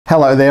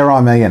Hello there,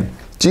 I'm Ian.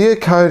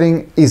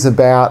 Geocoding is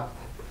about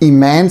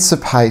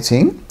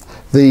emancipating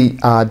the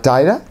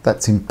data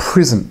that's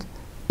imprisoned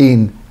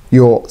in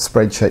your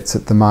spreadsheets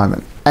at the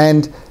moment,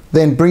 and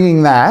then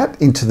bringing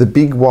that into the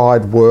big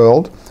wide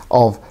world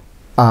of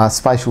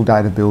spatial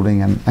data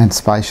building and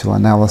spatial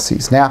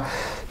analyses. Now,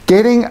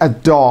 getting a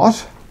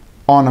dot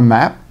on a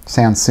map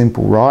sounds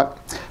simple, right?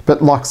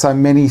 But like so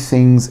many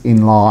things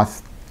in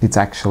life, it's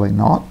actually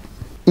not.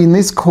 In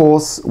this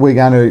course, we're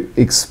going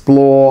to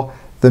explore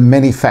the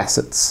many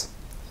facets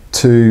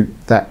to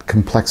that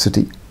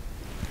complexity.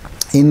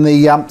 In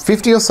the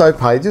 50 or so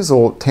pages,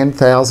 or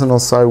 10,000 or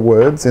so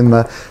words in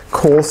the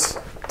course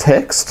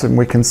text, and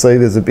we can see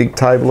there's a big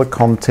table of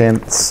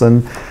contents,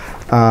 and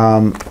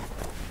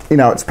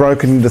it's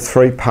broken into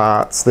 3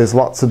 parts. There's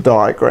lots of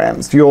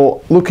diagrams.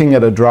 You're looking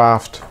at a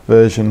draft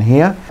version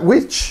here,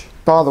 which,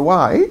 by the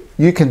way,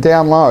 you can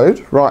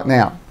download right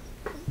now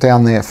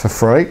down there for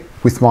free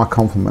with my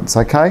compliments,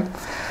 okay?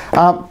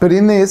 But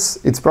in this,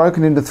 it's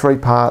broken into 3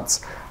 parts.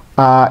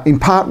 In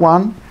part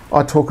 1,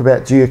 I talk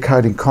about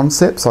geocoding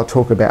concepts, I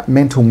talk about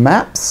mental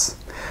maps,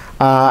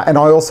 and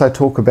I also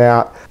talk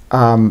about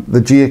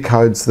the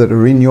geocodes that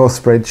are in your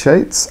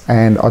spreadsheets,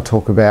 and I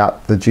talk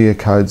about the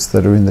geocodes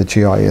that are in the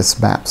GIS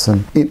maps,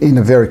 and in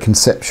a very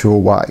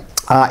conceptual way.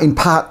 In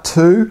part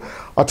 2,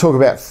 I talk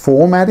about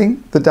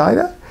formatting the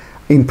data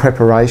in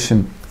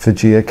preparation for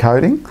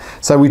geocoding.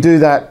 So we do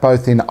that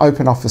both in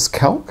OpenOffice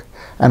Calc,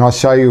 and I'll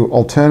show you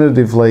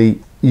alternatively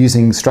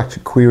using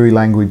structured query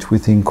language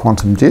within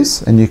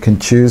QGIS, and you can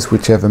choose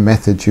whichever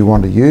method you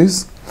want to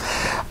use.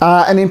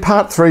 And in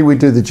part 3, we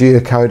do the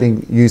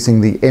geocoding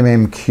using the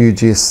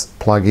QGIS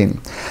plugin.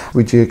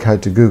 We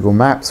geocode to Google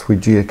Maps, we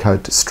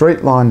geocode to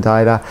street line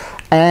data,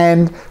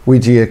 and we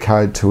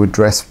geocode to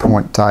address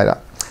point data.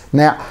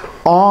 Now,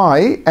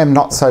 I am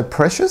not so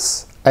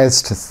precious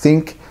as to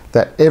think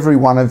that every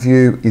one of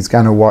you is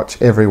going to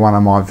watch every one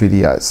of my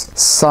videos.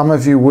 Some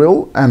of you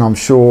will, and I'm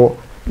sure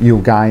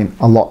you'll gain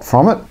a lot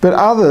from it, but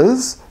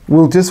others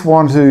will just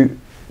want to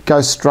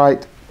go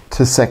straight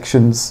to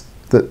sections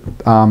that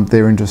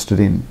they're interested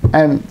in,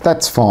 and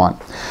that's fine.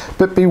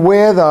 But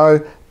beware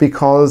though,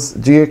 because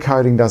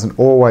geocoding doesn't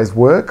always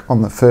work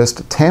on the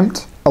first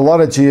attempt. A lot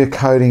of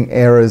geocoding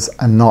errors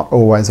are not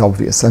always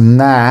obvious, and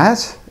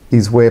that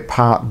is where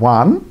part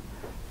 1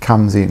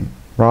 comes in,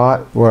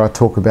 right? Where I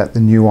talk about the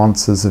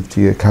nuances of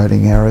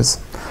geocoding errors.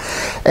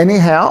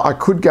 Anyhow, I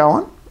could go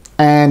on,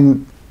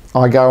 and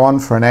I go on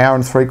for 1 hour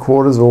and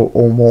 3/4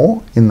 or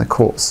more in the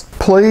course.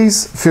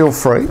 Please feel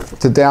free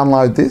to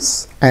download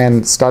this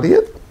and study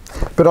it,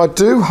 but I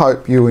do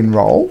hope you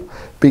enroll,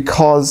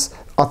 because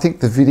I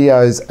think the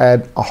videos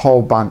add a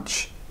whole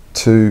bunch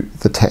to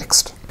the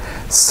text.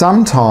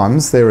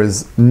 Sometimes there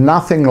is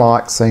nothing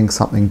like seeing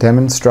something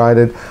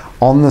demonstrated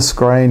on the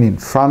screen in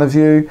front of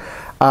you,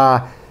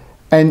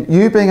 and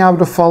you being able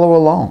to follow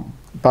along,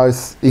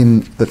 both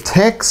in the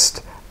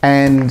text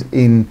and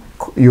in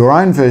your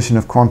own version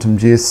of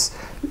QGIS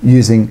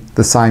using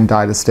the same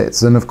data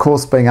sets, and of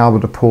course being able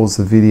to pause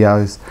the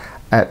videos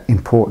at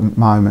important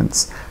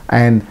moments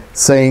and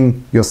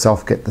seeing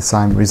yourself get the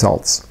same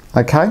results.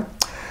 Okay?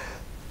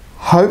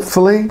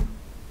 Hopefully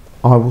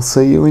I will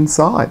see you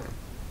inside.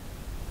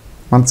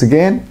 Once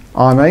again,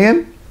 I'm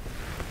Ian.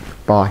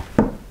 Bye.